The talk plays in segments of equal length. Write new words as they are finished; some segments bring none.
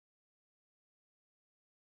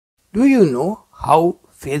Do you know how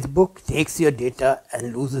Facebook takes your data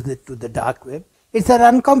and loses it to the dark web? It's an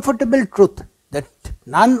uncomfortable truth that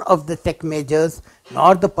none of the tech majors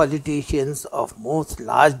nor the politicians of most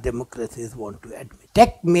large democracies want to admit.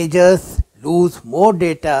 Tech majors lose more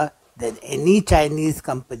data than any Chinese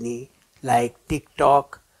company like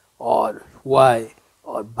TikTok or Huawei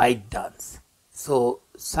or ByteDance. So,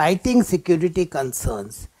 citing security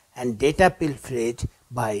concerns and data pilferage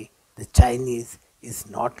by the Chinese is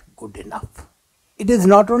not good enough. It is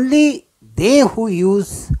not only they who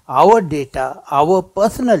use our data, our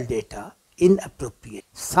personal data, inappropriate.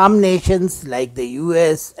 Some nations like the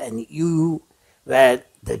US and EU, where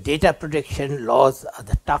the data protection laws are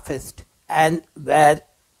the toughest and where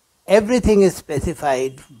everything is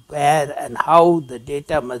specified where and how the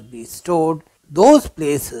data must be stored, those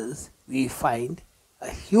places we find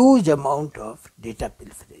a huge amount of data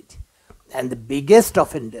pilferage. And the biggest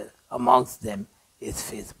offender amongst them is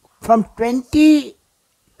Facebook. From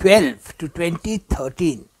 2012 to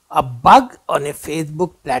 2013, a bug on a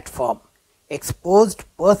Facebook platform exposed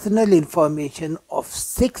personal information of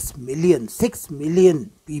 6 million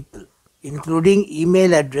people, including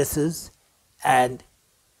email addresses and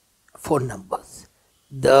phone numbers.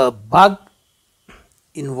 The bug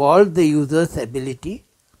involved the user's ability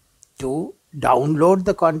to download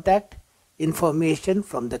the contact information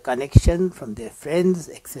from the connection, from their friends,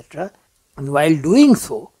 etc. And while doing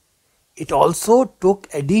so, it also took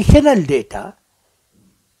additional data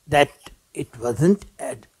that it wasn't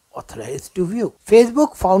authorized to view.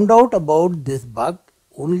 Facebook found out about this bug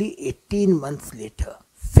only 18 months later,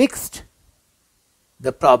 fixed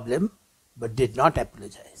the problem but did not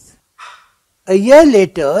apologize. A year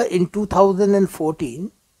later, in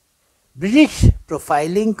 2014, British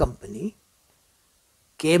profiling company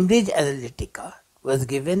Cambridge Analytica was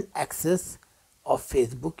given access of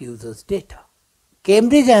Facebook users' data.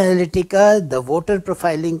 Cambridge Analytica, the voter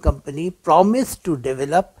profiling company, promised to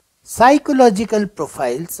develop psychological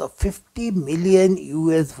profiles of 50 million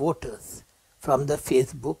US voters from the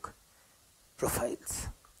Facebook profiles,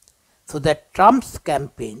 so that Trump's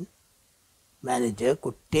campaign manager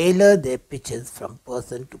could tailor their pitches from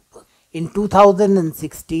person to person. In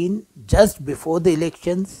 2016, just before the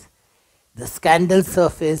elections, the scandal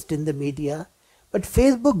surfaced in the media, but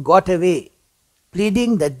Facebook got away,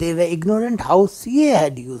 pleading that they were ignorant how CA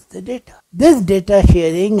had used the data. This data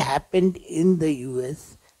sharing happened in the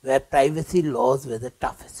US, where privacy laws were the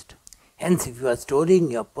toughest. Hence, if you are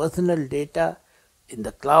storing your personal data in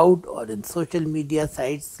the cloud or in social media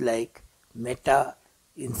sites like Meta,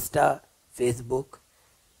 Insta, Facebook,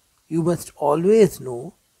 you must always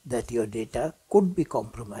know that your data could be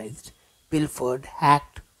compromised, pilfered,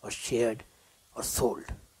 hacked, or shared, or sold.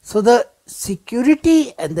 So the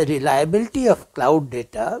security and the reliability of cloud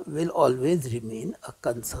data will always remain a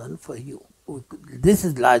concern for you. This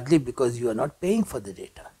is largely because you are not paying for the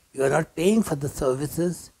data. You are not paying for the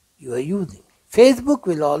services you are using. Facebook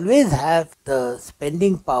will always have the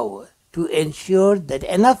spending power to ensure that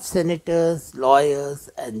enough senators, lawyers,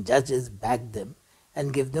 and judges back them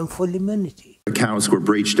and give them full immunity. Accounts were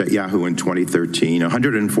breached at Yahoo in 2013,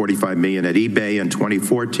 145 million at eBay in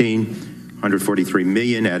 2014, 143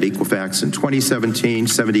 million at Equifax in 2017,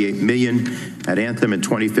 78 million at Anthem in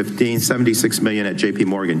 2015, 76 million at JP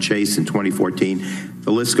Morgan Chase in 2014.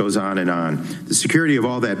 The list goes on and on. The security of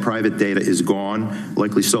all that private data is gone,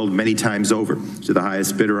 likely sold many times over to the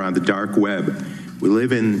highest bidder on the dark web. We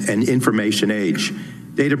live in an information age.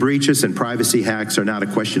 Data breaches and privacy hacks are not a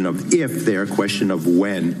question of if, they are a question of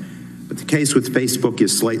when. But the case with Facebook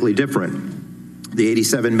is slightly different. The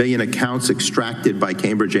 87 million accounts extracted by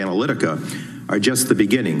Cambridge Analytica are just the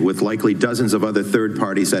beginning, with likely dozens of other third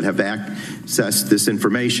parties that have accessed this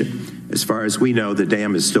information. As far as we know, the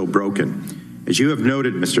dam is still broken. As you have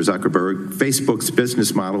noted, Mr. Zuckerberg, Facebook's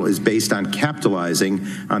business model is based on capitalizing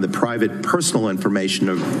on the private personal information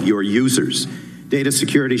of your users. Data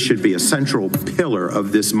security should be a central pillar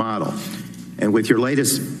of this model. And with your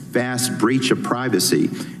latest vast breach of privacy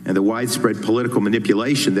and the widespread political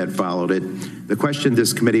manipulation that followed it, the question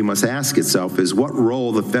this committee must ask itself is what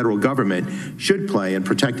role the federal government should play in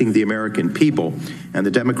protecting the American people and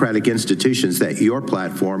the democratic institutions that your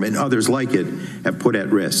platform and others like it have put at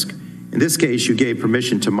risk. In this case, you gave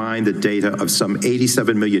permission to mine the data of some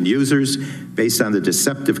 87 million users based on the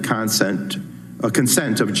deceptive consent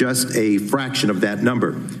of just a fraction of that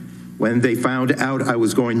number. When they found out I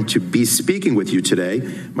was going to be speaking with you today,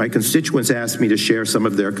 my constituents asked me to share some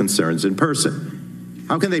of their concerns in person.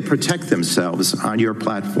 How can they protect themselves on your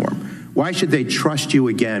platform? Why should they trust you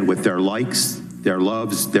again with their likes, their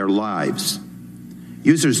loves, their lives?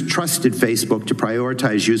 Users trusted Facebook to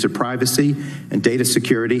prioritize user privacy and data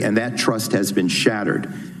security, and that trust has been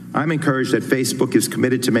shattered. I'm encouraged that Facebook is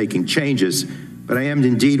committed to making changes, but I am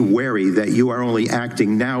indeed wary that you are only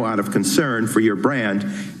acting now out of concern for your brand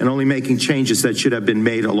and only making changes that should have been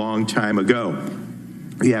made a long time ago.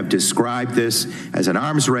 You have described this as an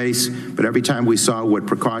arms race, but every time we saw what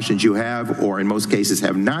precautions you have, or in most cases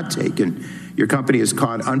have not taken, your company is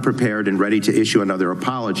caught unprepared and ready to issue another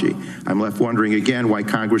apology. I'm left wondering again why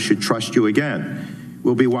Congress should trust you again.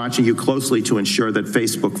 We'll be watching you closely to ensure that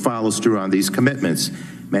Facebook follows through on these commitments.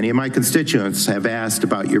 Many of my constituents have asked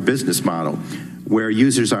about your business model, where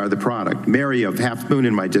users are the product. Mary of Half Moon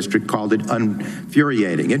in my district called it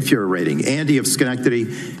infuriating. Andy of Schenectady,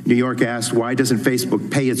 New York asked, why doesn't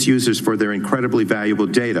Facebook pay its users for their incredibly valuable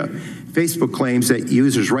data? Facebook claims that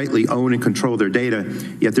users rightly own and control their data,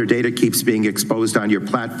 yet their data keeps being exposed on your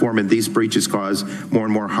platform, and these breaches cause more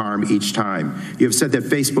and more harm each time. You have said that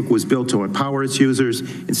Facebook was built to empower its users.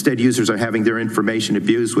 Instead, users are having their information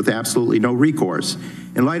abused with absolutely no recourse.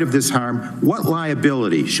 In light of this harm, what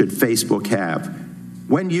liability should Facebook have?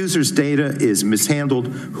 When users' data is mishandled,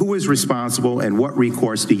 who is responsible and what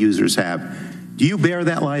recourse do users have? Do you bear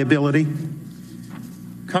that liability?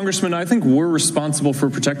 Congressman, I think we're responsible for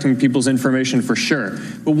protecting people's information for sure.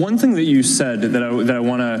 But one thing that you said that I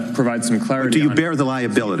want to provide some clarity on. Do you bear the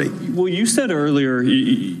liability? Well, you said earlier,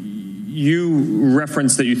 you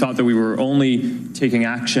referenced that you thought that we were only taking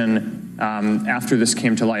action after this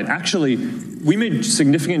came to light. Actually, we made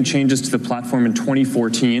significant changes to the platform in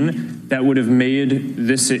 2014 that would have made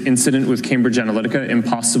this incident with Cambridge Analytica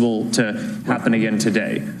impossible to happen again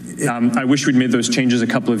today. I wish we'd made those changes a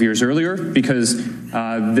couple of years earlier, because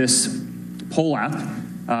this poll app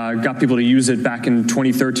got people to use it back in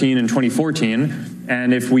 2013 and 2014.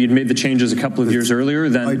 And if we had made the changes a couple of years earlier,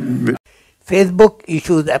 then... Facebook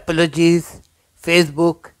issues apologies.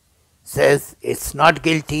 Facebook says it's not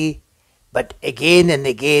guilty, but again and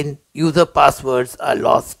again user passwords are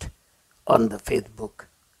lost on the Facebook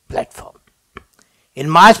platform. In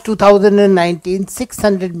March 2019,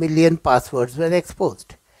 600 million passwords were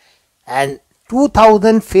exposed, and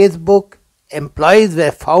 2,000 Facebook employees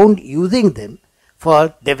were found using them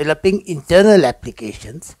for developing internal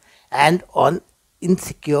applications and on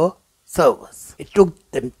insecure servers. It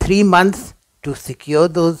took them 3 months to secure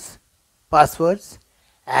those passwords,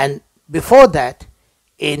 and before that,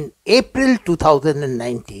 in April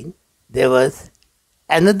 2019, there was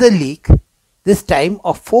another leak, this time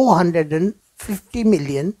of 450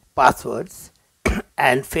 million passwords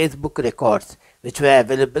and Facebook records, which were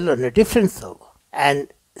available on a different server. And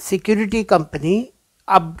security company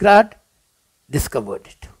Upgrad discovered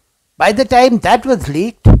it. By the time that was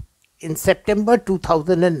leaked, in September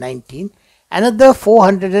 2019, another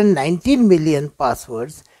 419 million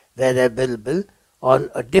passwords were available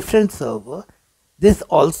on a different server. This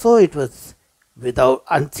also, it was without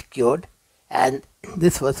unsecured, and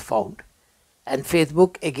this was found. And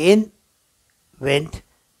Facebook again went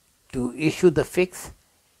to issue the fix,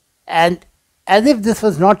 and as if this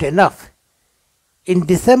was not enough, in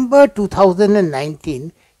December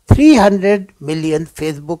 2019, 300 million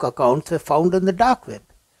Facebook accounts were found on the dark web.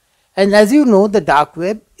 And as you know, the dark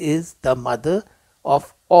web is the mother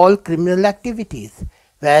of all criminal activities,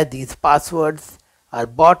 where these passwords are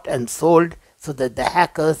bought and sold so that the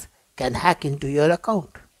hackers can hack into your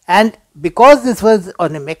account. And because this was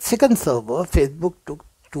on a Mexican server, Facebook took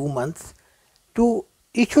 2 months to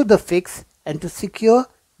issue the fix and to secure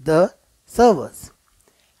the servers.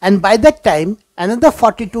 And by that time, another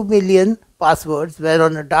 42 million passwords were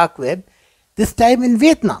on a dark web, this time in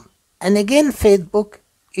Vietnam. And again, Facebook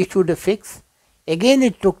issued a fix. Again,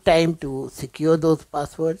 it took time to secure those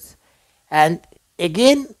passwords. And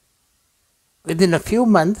again, within a few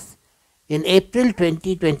months, in April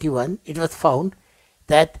 2021, it was found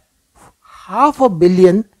that 500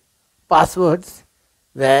 million passwords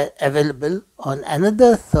were available on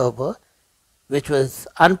another server which was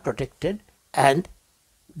unprotected, and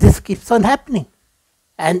this keeps on happening.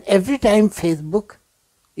 And every time Facebook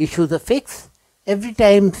issues a fix, every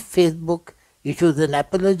time Facebook issues an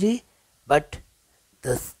apology, but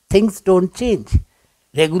the things don't change.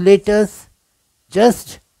 Regulators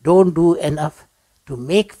just don't do enough to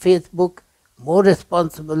make Facebook more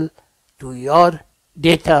responsible to your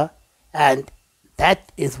data, and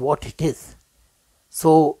that is what it is.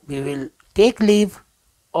 So we will take leave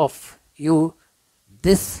of you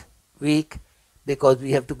this week because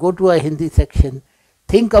we have to go to our Hindi section,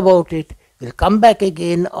 think about it. We'll come back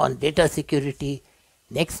again on data security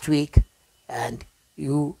next week, and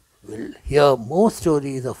you will hear more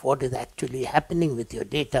stories of what is actually happening with your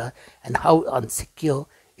data and how unsecure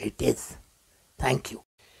it is. Thank you.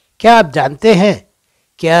 क्या आप जानते हैं,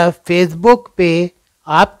 क्या Facebook पे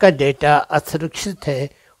आपका data असुरक्षित है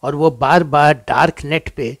और वो बार बार डार्क नेट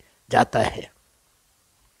पे जाता है?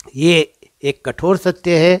 ये एक कठोर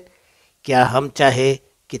सत्य है। क्या हम चाहे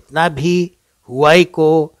कितना भी हुआई को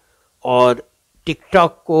और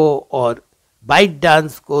टिकटॉक को और बाइट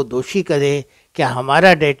डांस को दोषी करें, क्या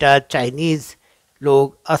हमारा डेटा चाइनीज़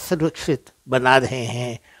लोग असुरक्षित बना रहे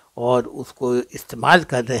हैं और उसको इस्तेमाल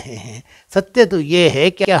कर रहे हैं? सत्य तो ये है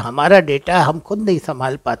कि क्या हमारा डेटा हम खुद नहीं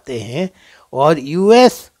संभाल पाते हैं और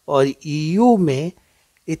यूएस और ईयू में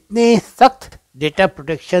इतने सख्त डेटा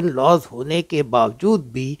प्रोटेक्शन लॉज होने के बावजूद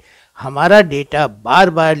भी हमारा डेटा बार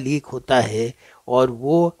बार लीक होता है और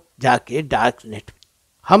वो जाके डार्क नेट।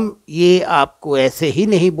 हम ये आपको ऐसे ही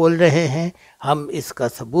नहीं बोल रहे हैं, हम इसका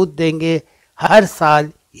सबूत देंगे। हर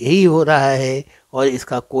साल यही हो रहा है और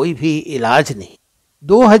इसका कोई भी इलाज नहीं।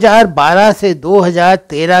 2012 से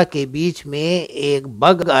 2013 के बीच में एक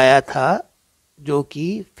बग आया था जो कि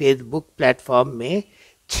फेसबुक प्लेटफॉर्म में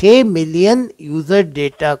 6 मिलियन यूज़र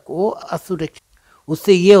डेटा को असुरक्षित,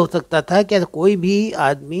 उससे ये हो सकता था कि कोई भी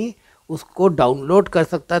आदमी उसको डाउनलोड कर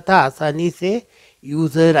सकता था आसानी से।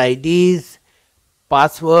 User IDs,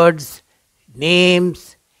 passwords, names,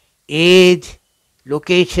 as,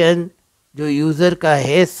 location जो यूज़र का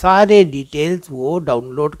है, सारे डिटेल्स वो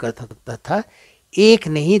डाउनलोड कर सकता था। एक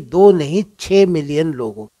नहीं, दो नहीं, 6 मिलियन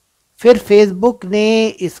लोगों। फिर फेसबुक ने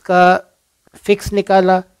इसका फिक्स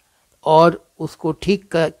निकाला और उसको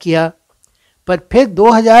ठीक किया। पर फिर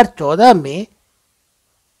 2014 में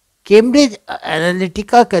कैम्ब्रिज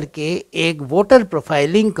एनालिटिका करके एक वोटर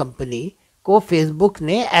प्रोफाइलिंग कंपनी को फेसबुक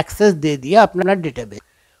ने एक्सेस दे दिया अपना डेटाबेस।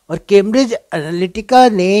 और कैम्ब्रिज एनालिटिका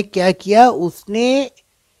ने क्या किया, उसने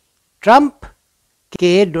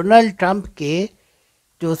डोनाल्ड ट्रंप के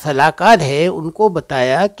जो सलाहकार है उनको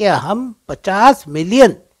बताया कि हम 50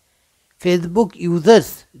 मिलियन फेसबुक यूज़र्स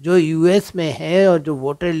जो यूएस में है और जो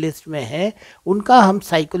वोटर लिस्ट में है, उनका हम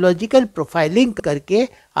साइकोलॉजिकल प्रोफाइलिंग करके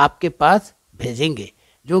आपके पास भेजेंगे,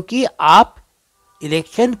 जो कि आप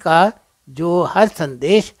इलेक्शन का जो हर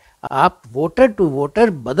संदेश आप वोटर टू वोटर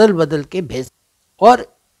बदल बदल के भेज। और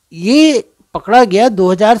ये पकड़ा गया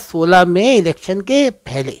 2016 में इलेक्शन के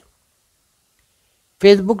पहले।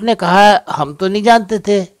 फेसबुक ने कहा हम तो नहीं जानते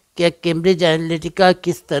थे कि कैम्ब्रिज एनालिटिका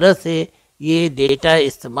किस तरह से ये डेटा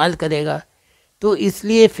इस्तेमाल करेगा, तो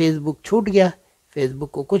इसलिए फेसबुक छूट गया,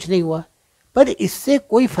 फेसबुक को कुछ नहीं हुआ। पर इससे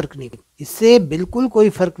कोई फ़र्क नहीं, इससे बिल्कुल कोई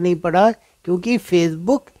फ़र्क नहीं पड़ा, क्योंकि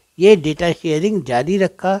फेसबुक ये डेटा शेयरिंग जारी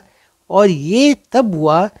रखा। और ये तब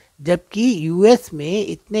हुआ जबकि यूएस में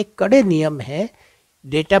इतने कड़े नियम हैं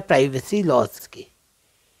डेटा प्राइवेसी लॉज के।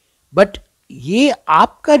 बट ये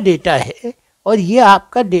आपका डेटा है और ये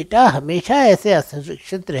आपका डेटा हमेशा ऐसे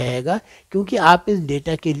असुरक्षित रहेगा क्योंकि आप इस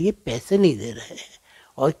डेटा के लिए पैसे नहीं दे रहे हैं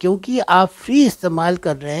और क्योंकि आप फ्री इस्तेमाल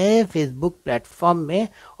कर रहे हैं फेसबुक प्लेटफॉर्म में,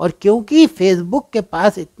 और क्योंकि फेसबुक के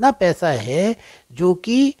पास इतना पैसा है जो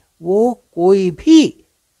कि वो कोई भी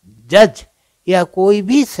जज या कोई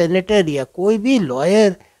भी सेनेटर या कोई भी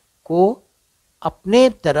लॉयर को अपने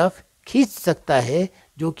तरफ खींच सकता है,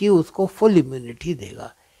 जो कि उसको फुल इम्यूनिटी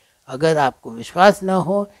देगा। अगर आपको विश्वास ना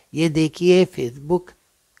हो, ये देखिए फेसबुक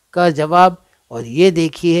का जवाब और ये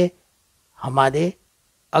देखिए हमारे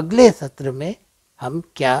अगले सत्र में हम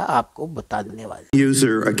क्या आपको बताने वाले।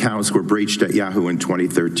 User accounts were breached at Yahoo in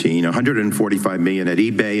 2013, 145 million at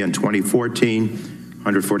eBay in 2014,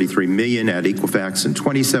 143 million at Equifax in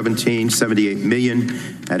 2017, 78 million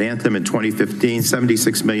at Anthem in 2015,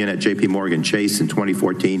 76 million at JP Morgan Chase in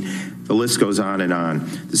 2014. The list goes on and on.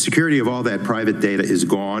 The security of all that private data is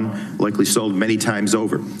gone, likely sold many times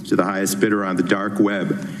over to the highest bidder on the dark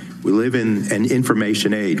web. We live in an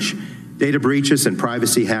information age. Data breaches and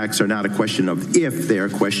privacy hacks are not a question of if, they are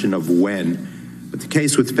a question of when. But the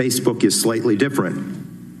case with Facebook is slightly different.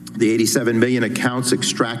 The 87 million accounts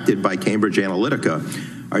extracted by Cambridge Analytica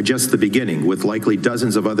are just the beginning, with likely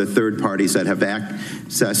dozens of other third parties that have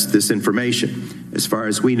accessed this information. As far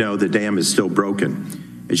as we know, the dam is still broken.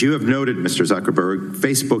 As you have noted, Mr. Zuckerberg,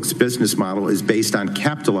 Facebook's business model is based on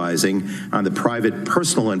capitalizing on the private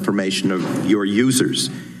personal information of your users.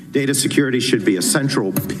 Data security should be a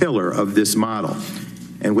central pillar of this model.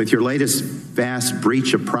 And with your latest vast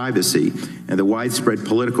breach of privacy and the widespread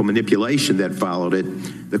political manipulation that followed it,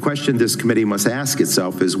 the question this committee must ask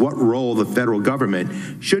itself is what role the federal government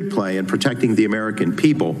should play in protecting the American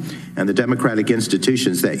people and the democratic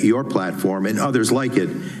institutions that your platform and others like it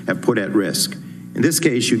have put at risk. In this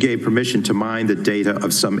case, you gave permission to mine the data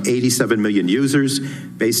of some 87 million users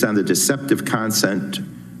based on the deceptive consent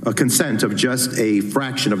of just a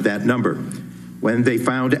fraction of that number. When they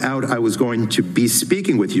found out I was going to be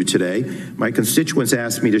speaking with you today, my constituents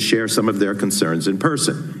asked me to share some of their concerns in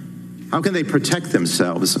person. How can they protect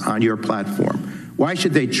themselves on your platform? Why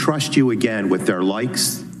should they trust you again with their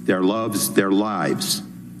likes, their loves, their lives?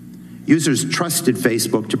 Users trusted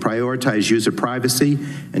Facebook to prioritize user privacy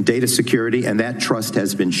and data security, and that trust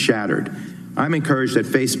has been shattered. I'm encouraged that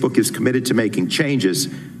Facebook is committed to making changes,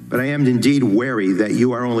 but I am indeed wary that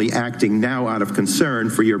you are only acting now out of concern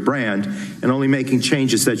for your brand and only making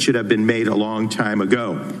changes that should have been made a long time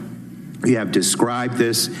ago. We have described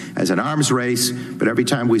this as an arms race, but every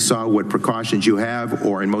time we saw what precautions you have,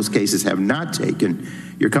 or in most cases have not taken,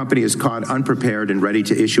 your company is caught unprepared and ready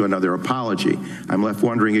to issue another apology. I'm left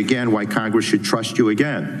wondering again why Congress should trust you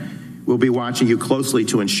again. We'll be watching you closely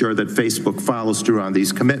to ensure that Facebook follows through on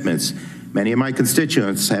these commitments. Many of my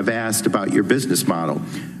constituents have asked about your business model,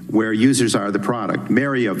 where users are the product.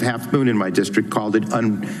 Mary of Half Moon in my district called it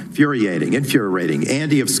infuriating.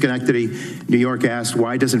 Andy of Schenectady, New York asked,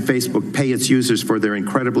 why doesn't Facebook pay its users for their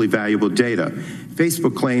incredibly valuable data?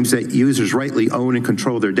 Facebook claims that users rightly own and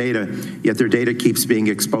control their data, yet their data keeps being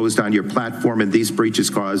exposed on your platform, and these breaches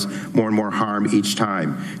cause more and more harm each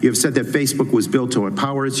time. You have said that Facebook was built to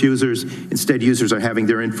empower its users. Instead, users are having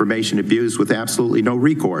their information abused with absolutely no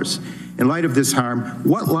recourse. In light of this harm,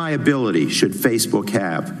 what liability should Facebook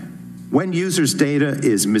have? When users' data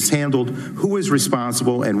is mishandled, who is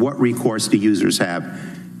responsible and what recourse do users have?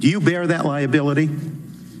 Do you bear that liability?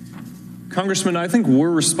 Congressman, I think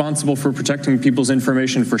we're responsible for protecting people's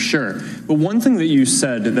information for sure. But one thing that you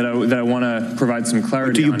said that I want to provide some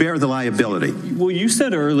clarity on. Do you bear the liability? Well, you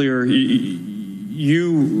said earlier,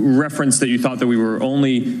 you referenced that you thought that we were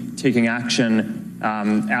only taking action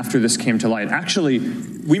after this came to light. Actually,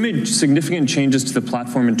 we made significant changes to the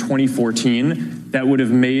platform in 2014 that would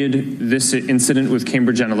have made this incident with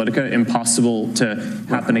Cambridge Analytica impossible to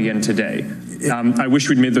happen again today. I wish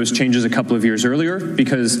we'd made those changes a couple of years earlier,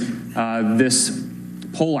 because this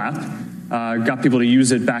poll app got people to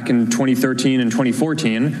use it back in 2013 and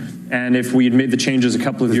 2014, and if we'd made the changes a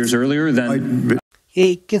couple of years earlier, then...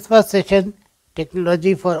 ये 21वां session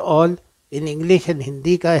technology for all in English and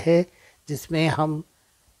Hindi का है, जिसमें हम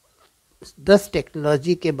 10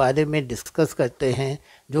 technology के बारे में discuss करते हैं,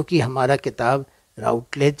 जो कि हमारा किताब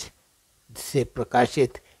राउटलेज से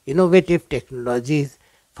प्रकाशित innovative technologies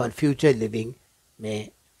for future living में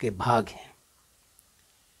के भाग हैं।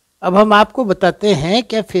 अब हम आपको बताते हैं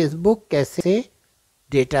कि फेसबुक कैसे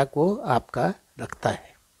डेटा को आपका रखता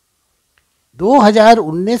है।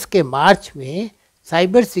 2019 के मार्च में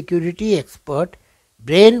cyber security expert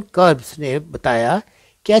brain curbs ने बताया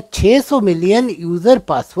कि 600 million user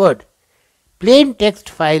password plain text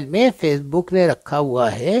file में फेसबुक ने रखा हुआ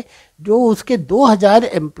है, जो उसके 2000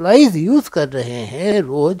 एम्प्लॉयज़ यूज़ कर रहे हैं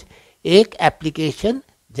रोज़ एक एप्लीकेशन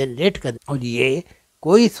जनरेट करने, और ये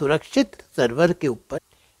कोई सुरक्षित सर्वर के ऊपर।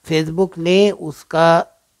 फेसबुक ने उसका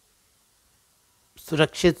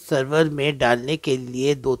सुरक्षित सर्वर में डालने के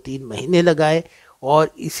लिए 2-3 महीने लगाए,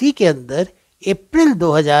 और इसी के अंदर अप्रैल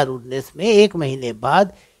 2019 में 1 महीने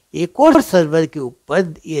बाद एक और सर्वर के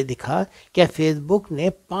ऊपर ये दिखा कि फेसबुक ने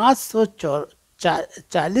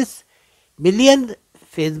 540 मिलियन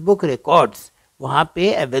फेसबुक रिकॉर्ड्स वहाँ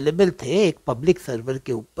पे अवेलेबल थे एक पब्लिक सर्वर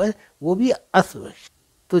के ऊपर, वो भी असुरक्षित।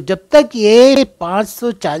 तो जब तक ये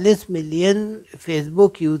 540 मिलियन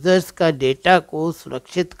फेसबुक यूज़र्स का डेटा को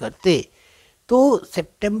सुरक्षित करते, तो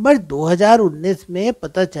सितंबर 2019 में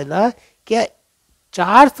पता चला कि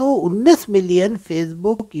 419 मिलियन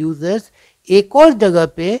फेसबुक यूज़र्स एक और जगह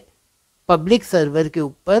पे पब्लिक सर्वर के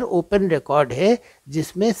ऊपर ओपन रिकॉर्ड है,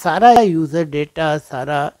 जिसमें सारा यूज़र डेटा,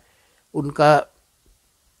 सारा उनका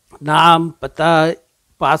नाम, पता,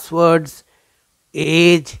 पासवर्ड्स,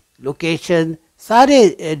 एज, लोकेशन,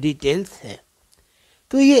 सारे डिटेल्स हैं।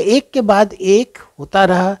 तो ये एक के बाद एक होता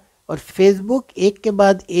रहा, और फेसबुक एक के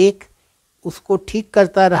बाद एक उसको ठीक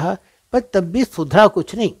करता रहा, पर तब भी सुधरा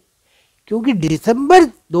कुछ नहीं, क्योंकि दिसंबर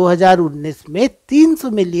 2019 में 300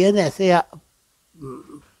 मिलियन ऐसे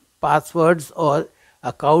पासवर्ड्स और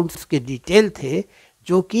अकाउंट्स के डिटेल थे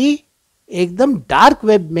जो कि एकदम डार्क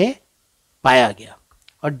वेब में पाया गया।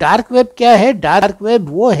 और डार्क वेब क्या है? डार्क वेब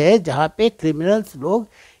वो है जहाँ पे क्रिमिनल्स लोग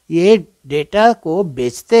ये डेटा को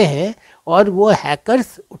बेचते हैं, और वो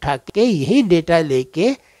हैकर्स उठा के यही डेटा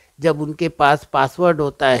लेके, जब उनके पास पासवर्ड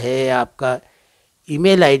होता है, आपका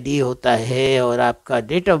ईमेल आईडी होता है और आपका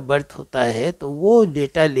डेट ऑफ बर्थ होता है, तो वो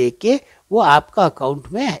डेटा लेके वो आपका अकाउंट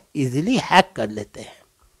में इजीली हैक कर लेते हैं।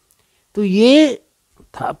 तो ये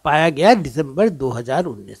पाया गया दिसंबर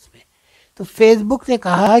 2019 में। तो फेसबुक ने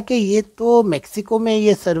कहा कि ये तो मेक्सिको में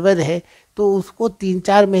ये सर्वर है, तो उसको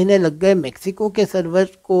 3-4 महीने लग गए मेक्सिको के सर्वर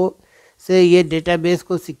को से ये डेटाबेस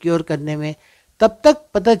को सिक्योर करने में। तब तक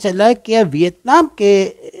पता चला कि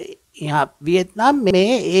वियतनाम में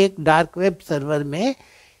एक डार्क वेब सर्वर में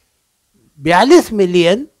 42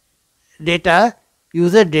 मिलियन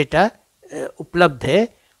यूज़र डेटा उपलब्ध है,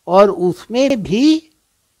 और उसमें भी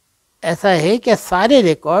ऐसा है कि सारे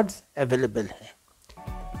रिकॉर्ड्स अवेलेबल हैं।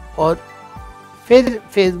 और फिर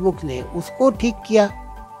फेसबुक ने उसको ठीक किया,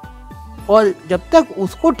 और जब तक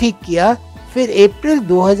उसको ठीक किया, फिर अप्रैल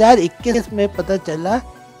 2021 में पता चला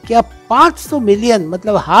कि अब 500 मिलियन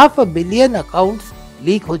मतलब 500 मिलियन अकाउंट्स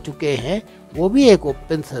लीक हो चुके हैं। वो भी एक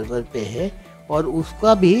ओपन सर्वर पे है, और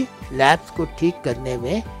उसका भी लैब्स को ठीक करने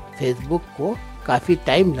में फेसबुक को काफ़ी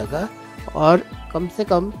टाइम लगा, और कम से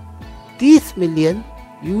कम 30 मिलियन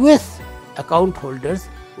यूएस अकाउंट होल्डर्स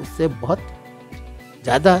उससे बहुत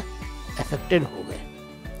ज़्यादा अफेक्टेड हो गए।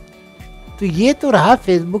 तो ये तो रहा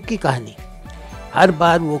फेसबुक की कहानी। हर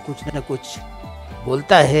बार वो कुछ ना कुछ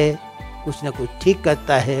बोलता है, कुछ ना कुछ ठीक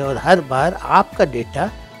करता है, और हर बार आपका डेटा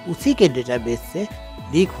उसी के डेटाबेस से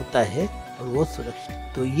लीक होता है, और वो सुरक्षित।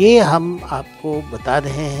 तो ये हम आपको बता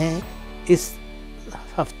रहे हैं इस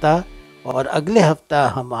हफ्ता, और अगले हफ्ता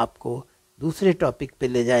हम आपको दूसरे टॉपिक पे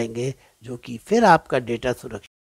ले जाएंगे, जो कि फिर आपका डेटा सुरक्षा